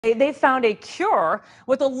They found a cure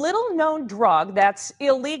with a little-known drug that's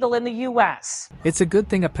illegal in the U.S. It's a good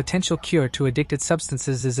thing a potential cure to addicted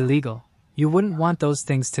substances is illegal. You wouldn't want those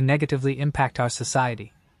things to negatively impact our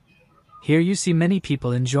society. Here you see many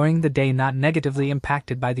people enjoying the day not negatively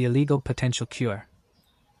impacted by the illegal potential cure.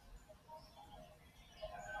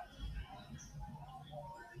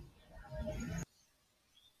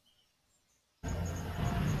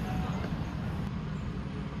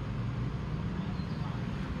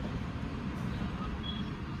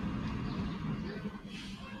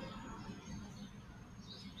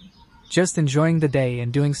 Just enjoying the day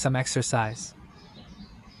and doing some exercise.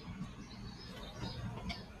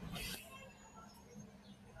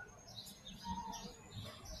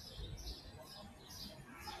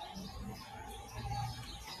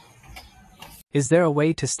 Is there a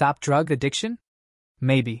way to stop drug addiction?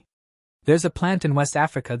 Maybe. There's a plant in West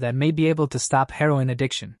Africa that may be able to stop heroin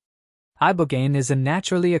addiction. Ibogaine is a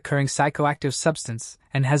naturally occurring psychoactive substance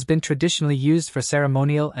and has been traditionally used for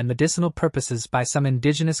ceremonial and medicinal purposes by some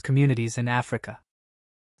indigenous communities in Africa.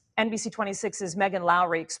 NBC 26's Megan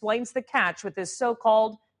Lowry explains the catch with this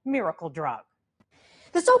so-called miracle drug.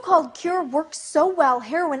 The so-called cure works so well,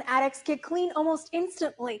 heroin addicts get clean almost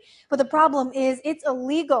instantly. But the problem is it's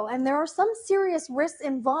illegal and there are some serious risks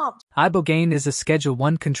involved. Ibogaine is a Schedule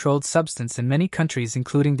I controlled substance in many countries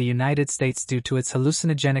including the United States due to its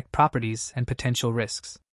hallucinogenic properties and potential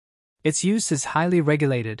risks. Its use is highly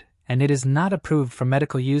regulated, and it is not approved for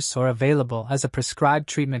medical use or available as a prescribed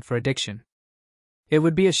treatment for addiction. It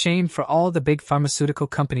would be a shame for all the big pharmaceutical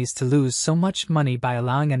companies to lose so much money by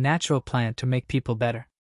allowing a natural plant to make people better.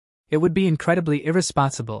 It would be incredibly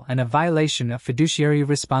irresponsible and a violation of fiduciary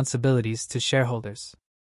responsibilities to shareholders.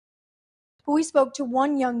 We spoke to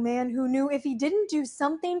one young man who knew if he didn't do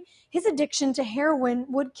something, his addiction to heroin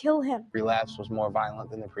would kill him. Relapse was more violent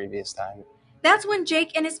than the previous time. That's when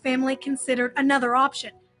Jake and his family considered another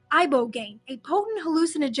option, Ibogaine, a potent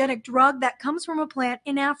hallucinogenic drug that comes from a plant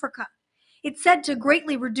in Africa. It's said to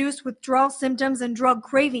greatly reduce withdrawal symptoms and drug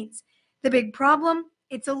cravings. The big problem?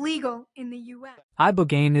 It's illegal in the U.S.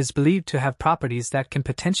 Ibogaine is believed to have properties that can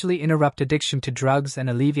potentially interrupt addiction to drugs and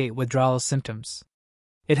alleviate withdrawal symptoms.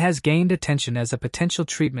 It has gained attention as a potential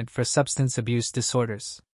treatment for substance abuse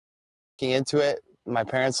disorders. Looking into it, my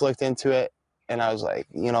parents looked into it, and I was like,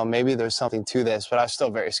 maybe there's something to this, but I was still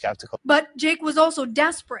very skeptical. But Jake was also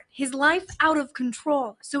desperate, his life out of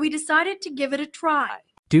control, so he decided to give it a try.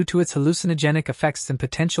 Due to its hallucinogenic effects and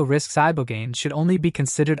potential risks, Ibogaine should only be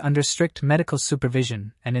considered under strict medical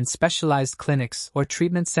supervision and in specialized clinics or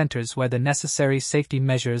treatment centers where the necessary safety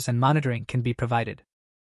measures and monitoring can be provided.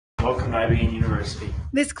 Welcome to Ibogaine University.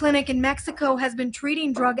 This clinic in Mexico has been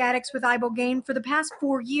treating drug addicts with Ibogaine for the past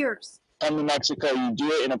 4 years. Come to Mexico, you do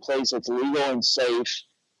it in a place that's legal and safe,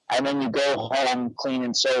 and then you go home clean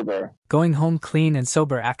and sober. Going home clean and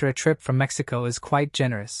sober after a trip from Mexico is quite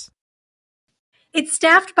generous. It's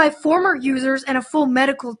staffed by former users and a full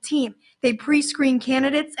medical team. They pre-screen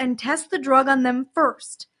candidates and test the drug on them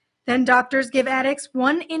first. Then doctors give addicts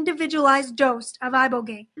one individualized dose of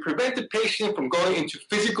Ibogaine. You prevent the patient from going into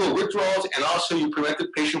physical withdrawals, and also you prevent the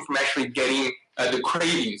patient from actually getting the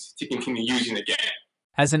cravings to continue using again.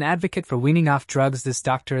 As an advocate for weaning off drugs, this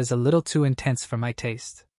doctor is a little too intense for my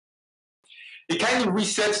taste. It kind of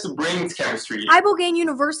resets the brain's chemistry. Ibogaine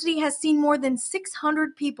University has seen more than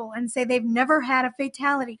 600 people and say they've never had a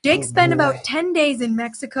fatality. Jake spent about 10 days in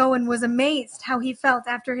Mexico and was amazed how he felt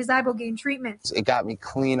after his Ibogaine treatment. It got me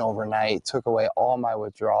clean overnight, took away all my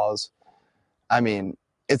withdrawals. I mean,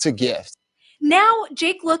 it's a gift. Now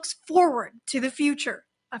Jake looks forward to the future,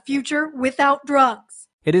 a future without drugs.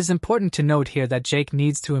 It is important to note here that Jake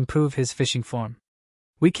needs to improve his fishing form.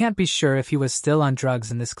 We can't be sure if he was still on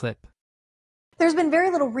drugs in this clip. There's been very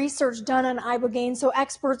little research done on Ibogaine, so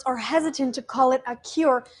experts are hesitant to call it a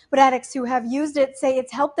cure, but addicts who have used it say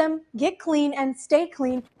it's helped them get clean and stay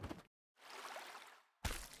clean